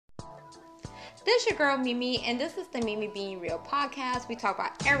This your girl Mimi, and this is the Mimi Being Real podcast. We talk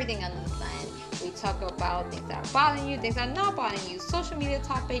about everything under the sun. We talk about things that are bothering you, things that are not bothering you, social media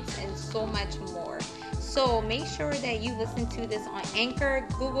topics, and so much more. So make sure that you listen to this on Anchor,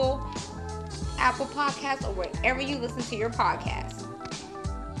 Google, Apple Podcasts, or wherever you listen to your podcasts.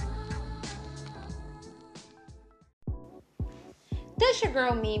 This your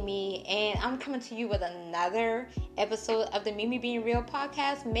girl Mimi, and I'm coming to you with another episode of the Mimi Being Real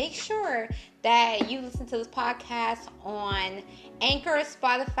podcast. Make sure that you listen to this podcast on Anchor,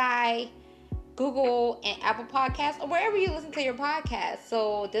 Spotify, Google, and Apple Podcasts, or wherever you listen to your podcast.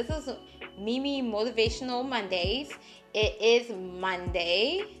 So this is Mimi Motivational Mondays. It is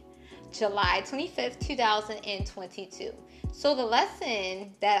Monday, July 25th, 2022. So the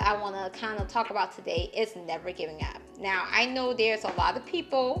lesson that I want to kind of talk about today is never giving up. Now, I know there's a lot of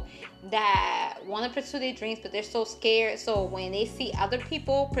people that want to pursue their dreams, but they're so scared. So when they see other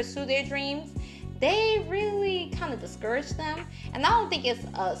people pursue their dreams, they really kind of discourage them. And I don't think it's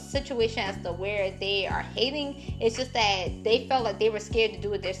a situation as to where they are hating. It's just that they felt like they were scared to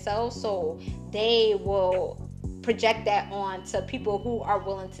do it themselves. So they will project that on to people who are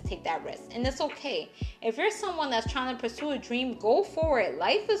willing to take that risk. And it's okay. If you're someone that's trying to pursue a dream, go for it.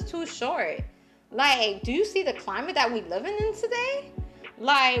 Life is too short. Like, do you see the climate that we living in today?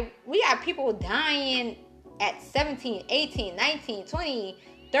 Like, we got people dying at 17, 18, 19, 20,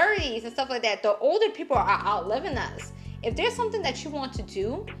 30s and stuff like that. The older people are outliving us. If there's something that you want to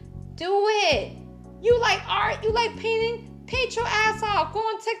do it. You like art, you like painting, paint your ass off. Go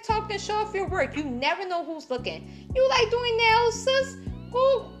on TikTok and show off your work. You never know who's looking. You like doing nails, sis?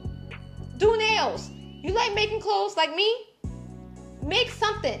 Go do nails. You like making clothes like me? Make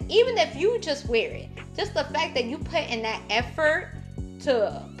something. Even if you just wear it. Just the fact that you put in that effort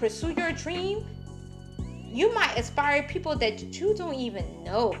to pursue your dream, you might inspire people that you don't even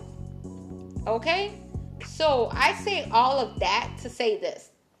know. Okay? So I say all of that to say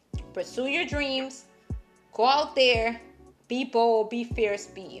this. Pursue your dreams. Go out there. Be bold, be fierce,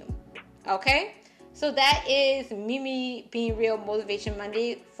 be you. Okay? So that is Mimi Being Real Motivation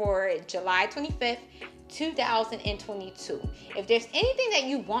Monday for July 25th, 2022. If there's anything that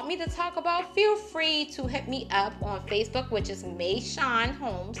you want me to talk about, feel free to hit me up on Facebook, which is Mayshawn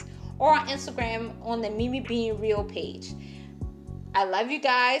Holmes, or on Instagram on the Mimi Being Real page. I love you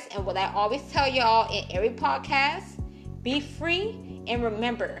guys, and what I always tell y'all in every podcast, be free, and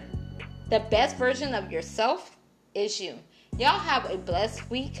remember, the best version of yourself is you. Y'all have a blessed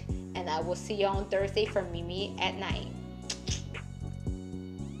week, and I will see you on Thursday for Mimi at Night.